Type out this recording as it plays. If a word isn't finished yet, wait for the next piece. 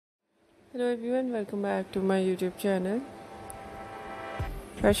Hello everyone, welcome back to my YouTube channel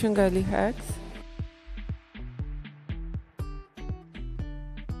Fashion Girly Hacks.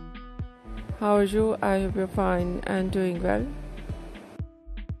 How are you? I hope you're fine and doing well.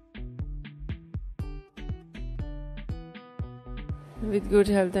 With good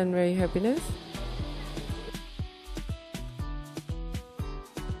health and very happiness.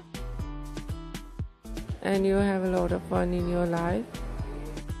 And you have a lot of fun in your life.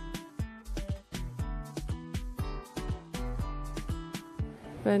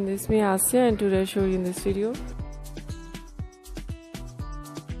 And this is me Asya, and today I show you in this video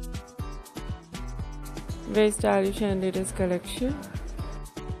very stylish and latest collection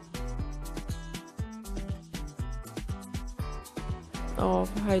of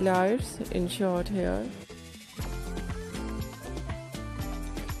highlights in short hair.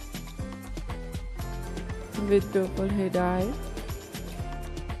 With beautiful hair dye.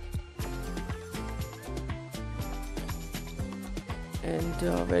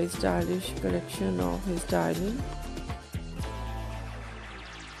 And very stylish collection of his styling.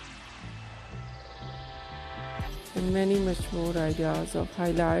 And many much more ideas of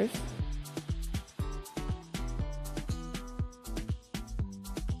highlights.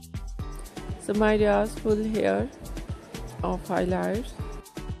 Some ideas full hair of highlights.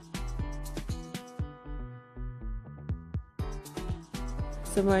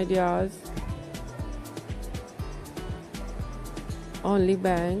 Some ideas only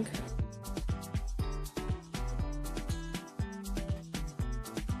bang.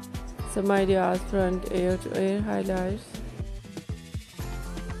 Some ideas front ear to ear highlights.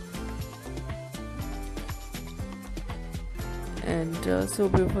 And so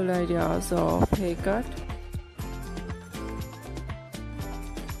beautiful ideas of haircut.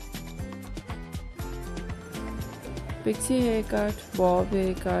 Pixie haircut, bob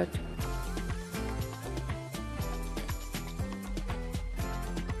haircut.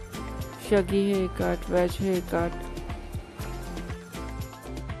 Shaggy haircut, wedge haircut,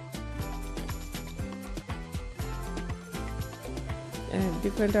 and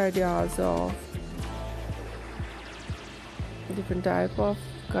different ideas of different type of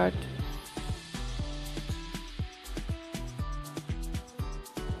cut.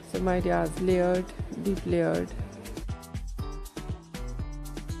 Some ideas layered, deep layered.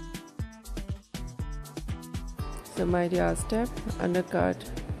 Some ideas step, undercut.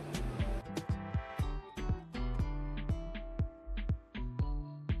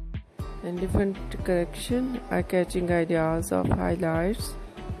 And different correction, eye-catching ideas of highlights,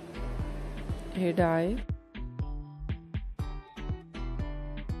 hair dye,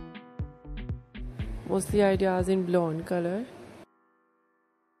 mostly ideas in blonde color,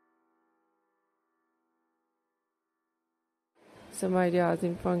 some ideas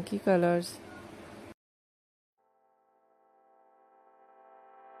in funky colors,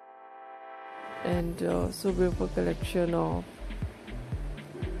 and so beautiful collection of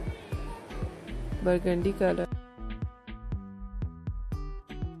burgundy color.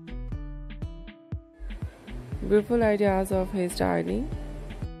 Beautiful ideas of hairstyling.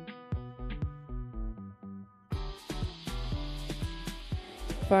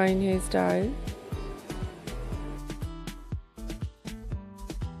 Fine hairstyle.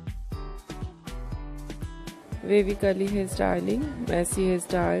 Wavy curly hairstyling, messy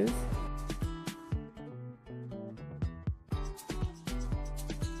hairstyles.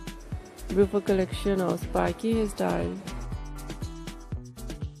 Beautiful collection of spiky hairstyle.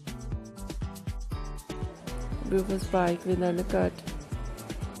 Beautiful spike with undercut.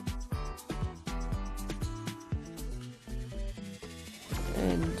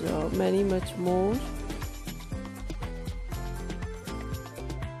 And many much more.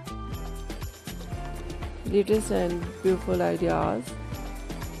 Latest and beautiful ideas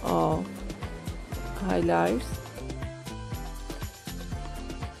of highlights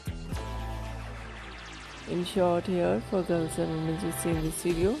in short hair for girls and women you see in this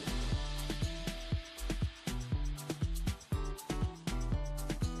video.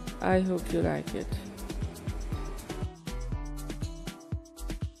 I hope you like it.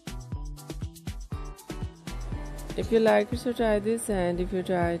 If you like it, so try this, and if you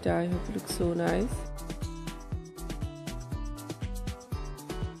try it, I hope it looks so nice.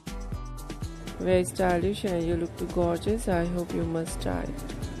 Very stylish and you look too gorgeous. I hope you must try it.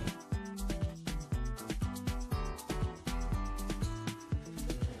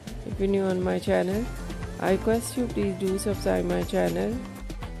 If you're new on my channel, I request you please do subscribe my channel.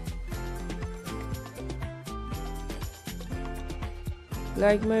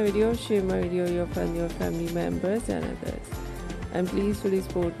 Like my video, share my video with your friends, your family members and others. and please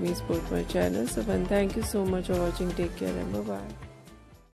support me, support my channel. So thank you so much for watching. Take care and bye bye.